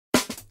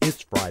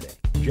It's Friday,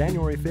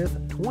 January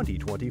 5th,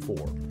 2024.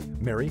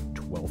 Merry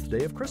 12th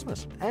day of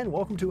Christmas, and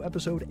welcome to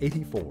episode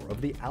 84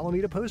 of the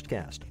Alameda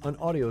Postcast, an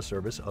audio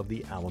service of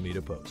the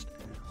Alameda Post.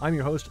 I'm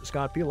your host,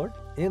 Scott Peeler.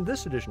 In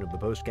this edition of the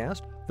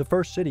Postcast, the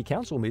first City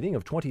Council meeting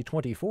of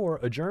 2024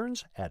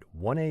 adjourns at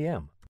 1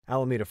 a.m.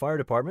 Alameda Fire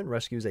Department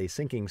rescues a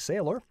sinking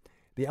sailor.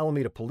 The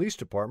Alameda Police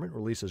Department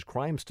releases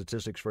crime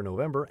statistics for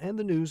November, and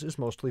the news is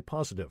mostly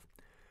positive.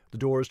 The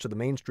doors to the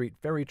Main Street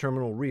Ferry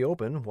Terminal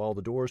reopen, while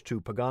the doors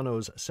to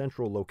Pagano's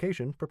central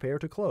location prepare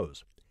to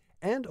close.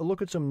 And a look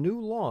at some new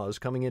laws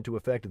coming into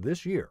effect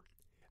this year.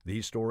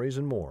 These stories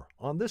and more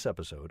on this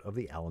episode of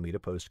the Alameda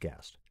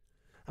Postcast.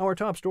 Our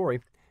top story,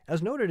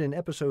 as noted in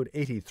episode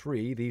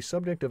 83, the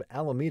subject of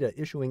Alameda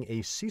issuing a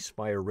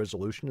ceasefire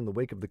resolution in the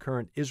wake of the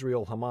current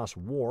Israel-Hamas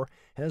war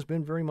has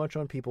been very much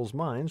on people's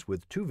minds,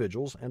 with two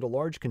vigils and a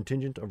large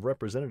contingent of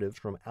representatives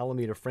from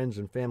Alameda Friends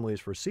and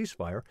Families for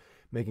Ceasefire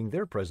making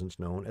their presence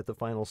known at the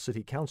final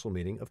City Council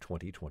meeting of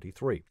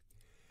 2023.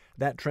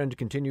 That trend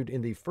continued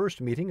in the first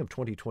meeting of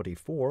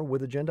 2024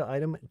 with agenda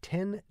item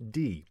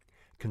 10D.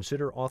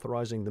 Consider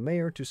authorizing the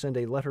mayor to send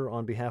a letter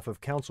on behalf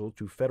of council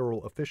to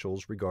federal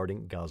officials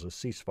regarding Gaza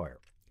ceasefire.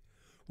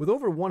 With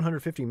over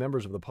 150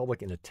 members of the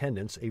public in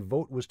attendance, a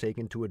vote was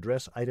taken to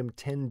address item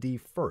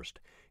 10D first,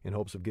 in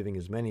hopes of giving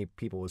as many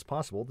people as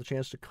possible the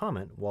chance to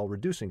comment while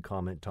reducing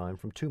comment time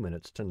from 2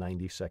 minutes to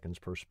 90 seconds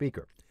per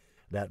speaker.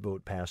 That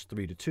vote passed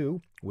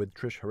 3-2, with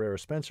Trish Herrera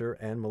Spencer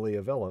and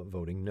Malia Vela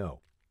voting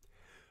no.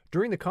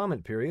 During the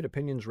comment period,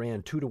 opinions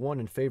ran 2-1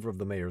 in favor of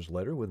the mayor's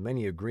letter, with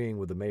many agreeing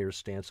with the mayor's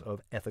stance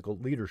of ethical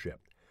leadership.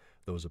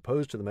 Those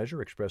opposed to the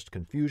measure expressed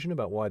confusion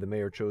about why the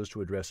mayor chose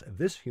to address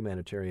this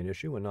humanitarian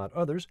issue and not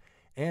others,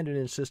 and an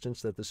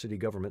insistence that the city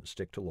government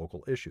stick to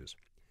local issues.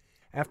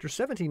 After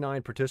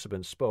 79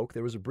 participants spoke,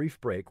 there was a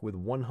brief break with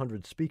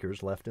 100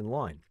 speakers left in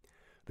line.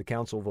 The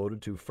council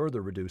voted to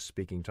further reduce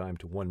speaking time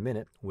to 1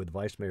 minute, with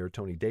Vice Mayor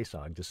Tony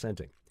Desag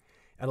dissenting.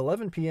 At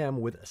 11 p.m.,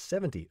 with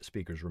 70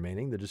 speakers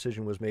remaining, the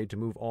decision was made to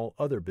move all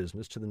other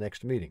business to the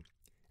next meeting.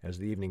 As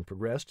the evening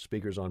progressed,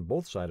 speakers on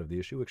both sides of the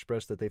issue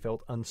expressed that they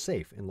felt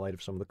unsafe in light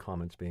of some of the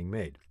comments being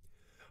made.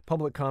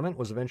 Public comment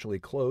was eventually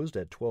closed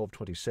at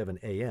 12:27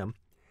 a.m.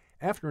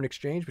 After an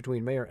exchange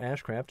between Mayor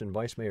Ashcraft and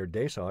Vice Mayor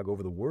Desag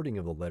over the wording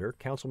of the letter,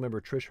 Councilmember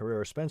Trish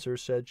Herrera Spencer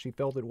said she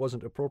felt it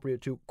wasn't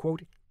appropriate to,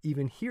 quote,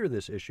 even hear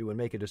this issue and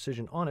make a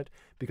decision on it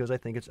because I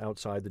think it's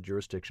outside the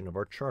jurisdiction of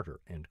our charter,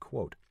 end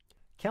quote.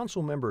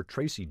 Councilmember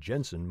Tracy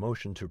Jensen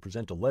motioned to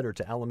present a letter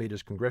to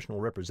Alameda's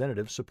congressional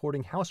representatives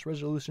supporting House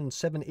Resolution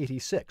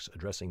 786,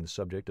 addressing the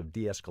subject of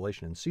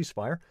de-escalation and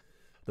ceasefire.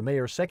 The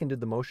mayor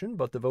seconded the motion,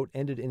 but the vote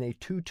ended in a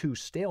 2-2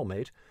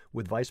 stalemate,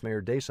 with Vice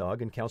Mayor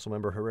Desag and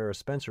Councilmember Herrera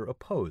Spencer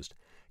opposed.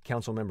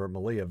 Councilmember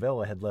Malia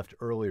Vela had left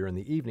earlier in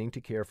the evening to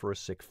care for a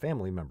sick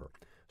family member.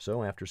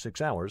 So after 6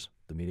 hours,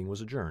 the meeting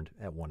was adjourned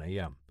at 1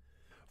 a.m.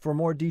 For a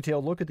more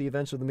detailed look at the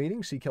events of the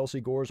meeting, see Kelsey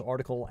Gore's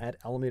article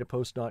at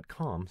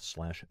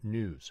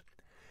alamedapost.com/news.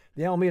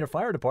 The Alameda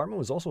Fire Department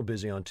was also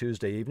busy on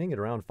Tuesday evening. At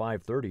around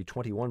 5:30,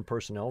 21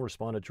 personnel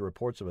responded to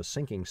reports of a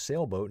sinking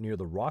sailboat near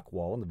the rock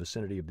wall in the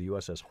vicinity of the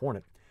USS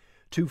Hornet.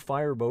 2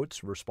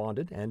 fireboats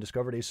responded and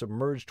discovered a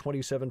submerged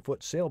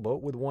 27-foot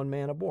sailboat with 1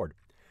 man aboard.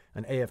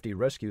 An AFD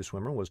rescue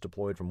swimmer was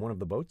deployed from one of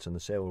the boats, and the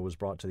sailor was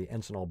brought to the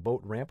Encinal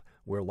boat ramp,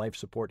 where life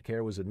support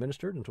care was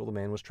administered until the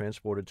man was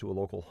transported to a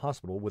local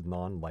hospital with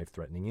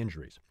non-life-threatening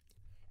injuries.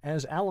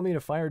 As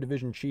Alameda Fire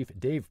Division Chief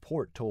Dave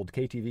Port told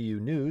KTVU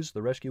News,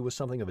 the rescue was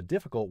something of a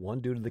difficult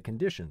one due to the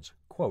conditions.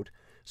 Quote,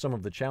 some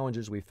of the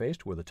challenges we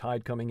faced were the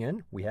tide coming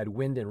in, we had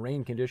wind and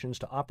rain conditions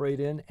to operate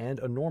in, and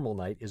a normal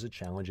night is a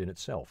challenge in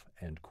itself,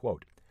 end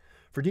quote.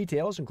 For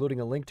details, including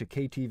a link to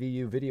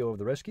KTVU video of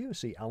the rescue,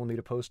 see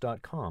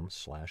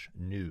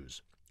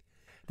alamedapost.com/news.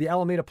 The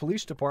Alameda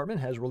Police Department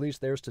has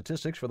released their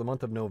statistics for the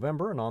month of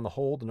November, and on the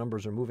whole, the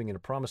numbers are moving in a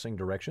promising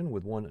direction,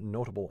 with one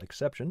notable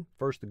exception.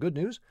 First, the good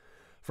news.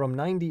 From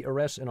 90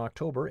 arrests in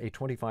October, a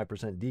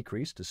 25%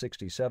 decrease to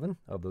 67.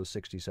 Of those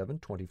 67,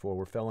 24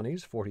 were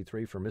felonies,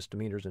 43 for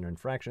misdemeanors and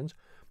infractions.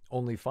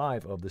 Only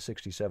 5 of the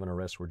 67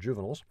 arrests were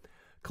juveniles.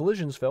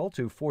 Collisions fell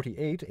to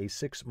 48, a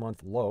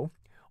 6-month low.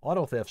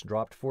 Auto thefts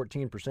dropped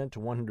 14% to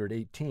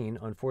 118.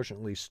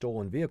 Unfortunately,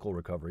 stolen vehicle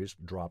recoveries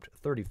dropped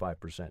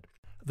 35%.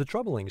 The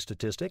troubling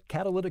statistic,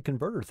 catalytic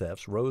converter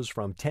thefts rose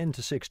from 10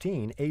 to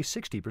 16, a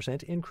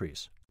 60%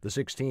 increase. The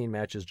 16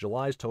 matches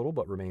July's total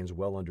but remains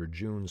well under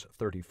June's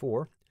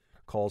 34.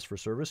 Calls for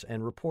service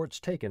and reports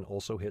taken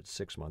also hit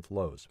 6-month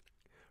lows.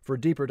 For a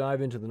deeper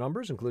dive into the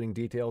numbers, including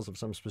details of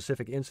some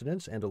specific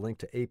incidents and a link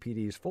to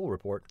APD's full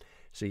report,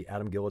 see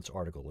Adam Gillett's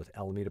article at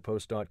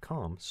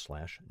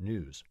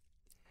alamedapost.com/news.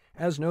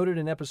 As noted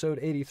in episode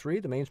 83,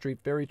 the Main Street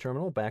Ferry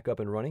Terminal back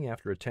up and running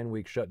after a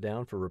 10-week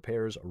shutdown for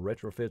repairs,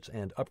 retrofits,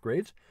 and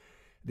upgrades.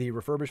 The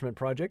refurbishment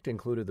project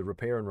included the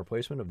repair and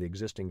replacement of the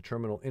existing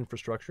terminal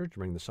infrastructure to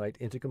bring the site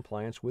into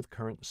compliance with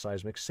current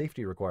seismic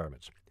safety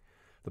requirements.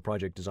 The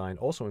project design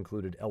also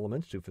included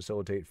elements to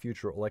facilitate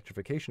future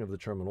electrification of the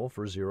terminal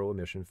for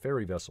zero-emission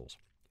ferry vessels.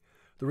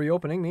 The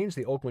reopening means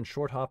the Oakland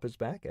Short Hop is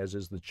back, as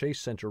is the Chase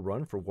Center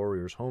run for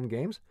Warriors home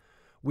games.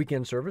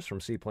 Weekend service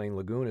from Seaplane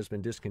Lagoon has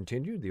been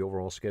discontinued. The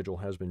overall schedule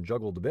has been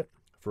juggled a bit.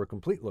 For a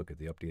complete look at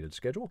the updated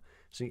schedule,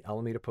 see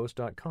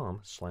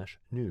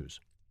alamedapost.com/news.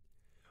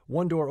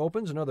 One door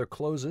opens, another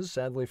closes.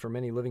 Sadly for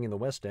many living in the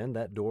West End,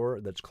 that door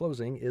that's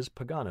closing is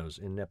Pagano's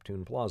in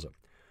Neptune Plaza.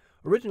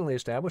 Originally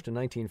established in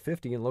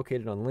 1950 and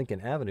located on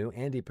Lincoln Avenue,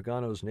 Andy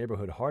Pagano's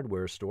neighborhood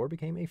hardware store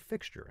became a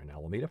fixture in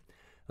Alameda.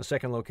 A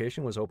second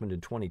location was opened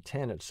in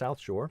 2010 at South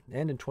Shore,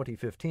 and in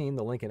 2015,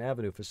 the Lincoln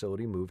Avenue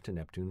facility moved to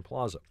Neptune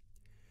Plaza.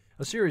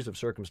 A series of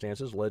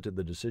circumstances led to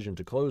the decision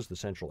to close the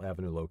Central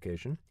Avenue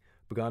location.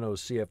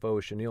 Pagano's CFO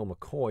Chanel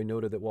McCoy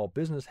noted that while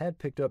business had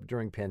picked up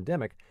during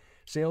pandemic,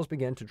 sales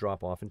began to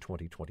drop off in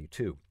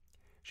 2022.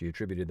 She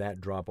attributed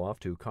that drop-off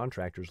to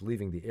contractors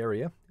leaving the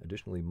area.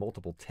 Additionally,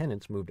 multiple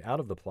tenants moved out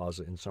of the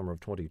plaza in summer of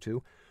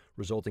 22,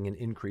 resulting in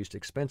increased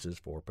expenses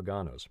for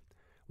Pagano's.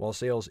 While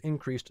sales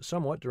increased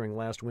somewhat during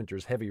last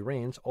winter's heavy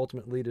rains,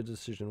 ultimately the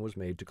decision was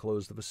made to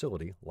close the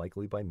facility,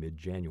 likely by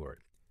mid-January.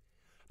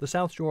 The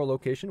South Shore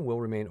location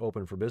will remain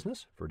open for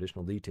business. For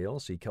additional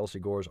details, see Kelsey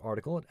Gore's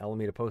article at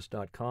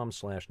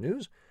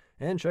alamedapost.com/news,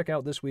 and check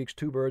out this week's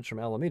Two Birds from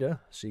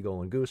Alameda.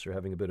 Seagull and Goose are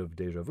having a bit of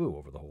deja vu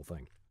over the whole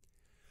thing.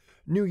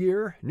 New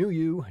year, new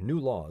you, new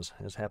laws.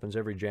 As happens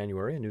every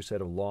January, a new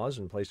set of laws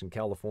in place in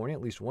California,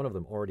 at least one of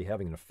them already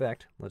having an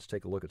effect. Let's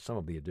take a look at some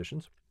of the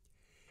additions.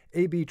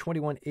 AB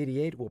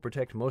 2188 will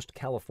protect most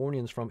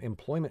Californians from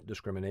employment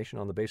discrimination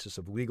on the basis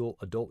of legal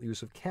adult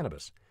use of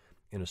cannabis.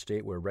 In a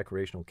state where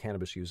recreational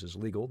cannabis use is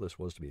legal, this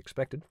was to be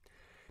expected.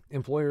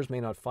 Employers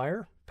may not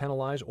fire,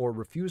 penalize, or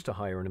refuse to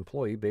hire an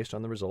employee based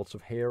on the results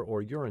of hair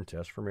or urine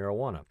tests for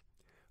marijuana.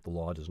 The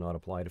law does not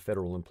apply to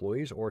federal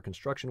employees or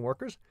construction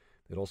workers.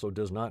 It also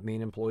does not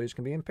mean employees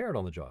can be impaired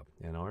on the job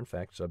and are in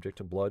fact subject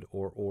to blood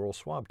or oral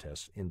swab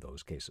tests in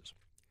those cases.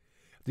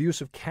 The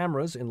use of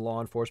cameras in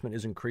law enforcement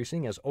is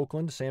increasing as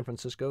Oakland, San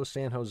Francisco,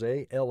 San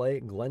Jose, LA,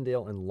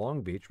 Glendale, and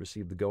Long Beach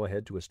received the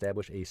go-ahead to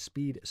establish a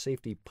speed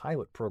safety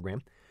pilot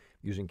program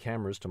using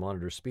cameras to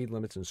monitor speed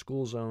limits in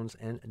school zones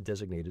and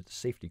designated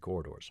safety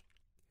corridors.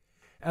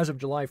 As of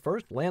July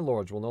 1st,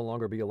 landlords will no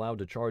longer be allowed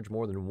to charge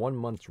more than 1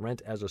 month's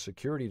rent as a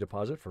security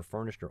deposit for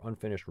furnished or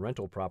unfinished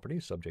rental property,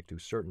 subject to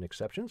certain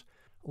exceptions.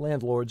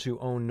 Landlords who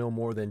own no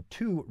more than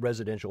 2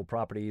 residential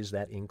properties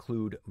that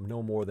include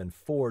no more than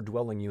 4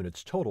 dwelling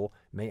units total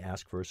may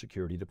ask for a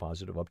security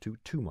deposit of up to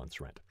 2 months'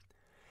 rent.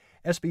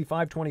 SB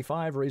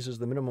 525 raises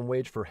the minimum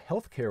wage for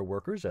healthcare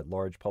workers at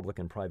large public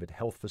and private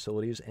health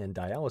facilities and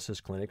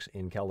dialysis clinics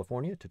in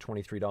California to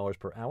 $23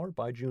 per hour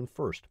by June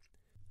 1st.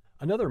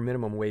 Another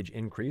minimum wage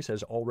increase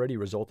has already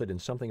resulted in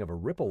something of a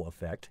ripple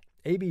effect.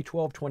 AB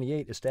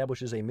 1228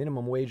 establishes a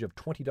minimum wage of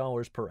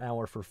 $20 per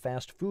hour for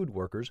fast food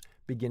workers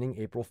beginning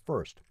April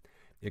 1st.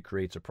 It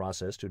creates a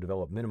process to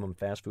develop minimum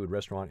fast food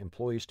restaurant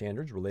employee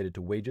standards related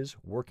to wages,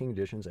 working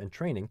conditions, and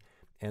training,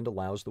 and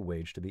allows the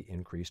wage to be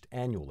increased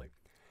annually.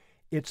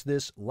 It's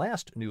this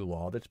last new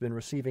law that's been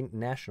receiving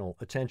national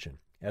attention.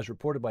 As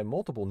reported by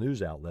multiple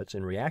news outlets,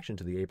 in reaction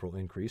to the April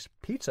increase,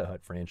 Pizza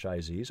Hut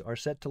franchisees are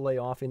set to lay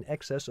off in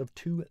excess of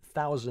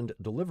 2,000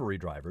 delivery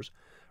drivers,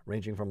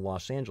 ranging from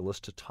Los Angeles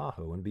to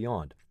Tahoe and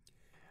beyond.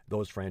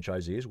 Those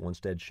franchisees will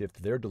instead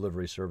shift their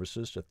delivery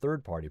services to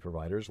third-party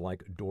providers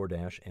like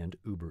DoorDash and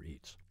Uber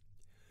Eats.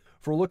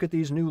 For a look at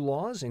these new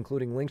laws,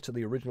 including links to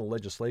the original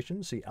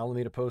legislation, see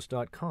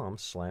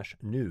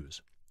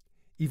alamedapost.com/news.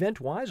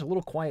 Event-wise, a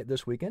little quiet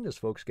this weekend as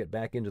folks get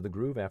back into the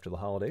groove after the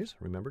holidays.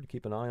 Remember to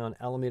keep an eye on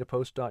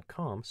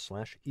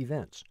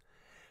alamedapost.com/events.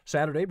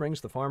 Saturday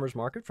brings the farmers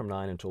market from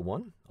 9 until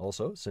 1.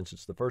 Also, since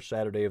it's the first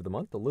Saturday of the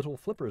month, the Little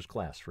Flippers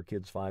class for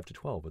kids 5 to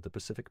 12 at the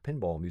Pacific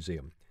Pinball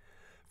Museum.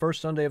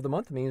 First Sunday of the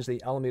month means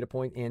the Alameda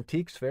Point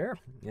Antiques Fair.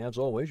 As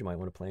always, you might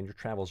want to plan your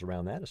travels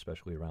around that,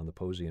 especially around the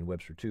Posey and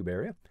Webster Tube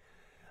area.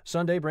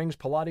 Sunday brings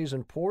Pilates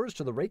and Pours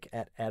to the Rake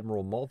at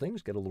Admiral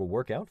Maltings. Get a little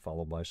workout,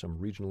 followed by some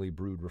regionally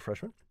brewed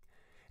refreshment.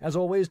 As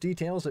always,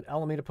 details at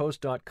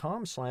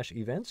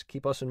alamedapost.com/events.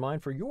 Keep us in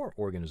mind for your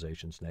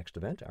organization's next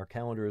event. Our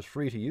calendar is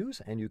free to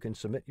use, and you can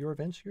submit your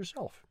events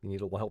yourself. If you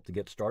need a little help to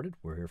get started,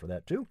 we're here for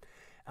that too.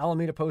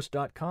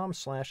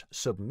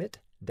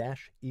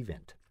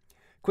 alamedapost.com/submit-event.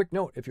 Quick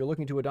note, if you're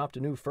looking to adopt a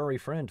new furry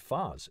friend,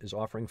 Foz is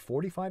offering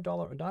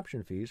 $45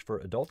 adoption fees for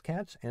adult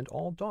cats and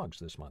all dogs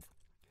this month.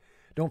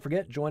 Don't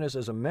forget, join us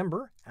as a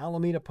member,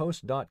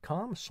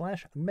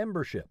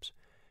 alamedapost.com/memberships.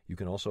 You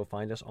can also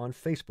find us on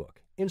Facebook,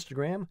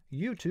 Instagram,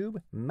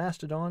 YouTube,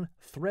 Mastodon,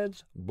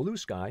 Threads, Blue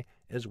Sky,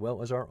 as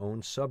well as our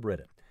own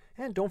subreddit.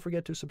 And don't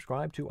forget to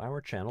subscribe to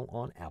our channel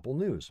on Apple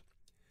News.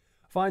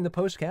 Find the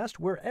Postcast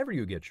wherever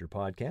you get your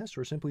podcasts,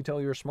 or simply tell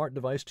your smart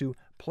device to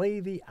play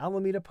the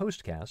Alameda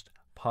Postcast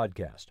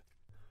podcast.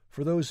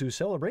 For those who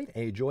celebrate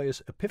a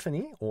joyous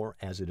Epiphany, or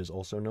as it is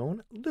also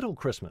known, Little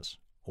Christmas,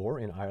 or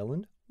in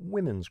Ireland,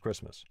 Women's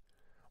Christmas.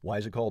 Why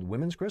is it called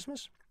Women's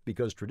Christmas?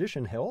 Because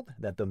tradition held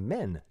that the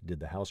men did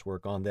the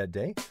housework on that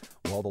day,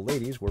 while the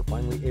ladies were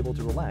finally able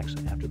to relax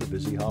after the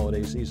busy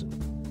holiday season.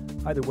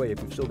 Either way, if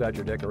you've still got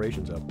your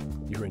decorations up,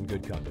 you're in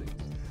good company.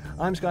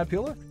 I'm Scott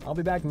Peeler. I'll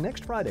be back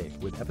next Friday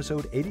with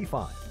episode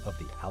 85 of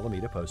the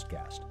Alameda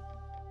Postcast.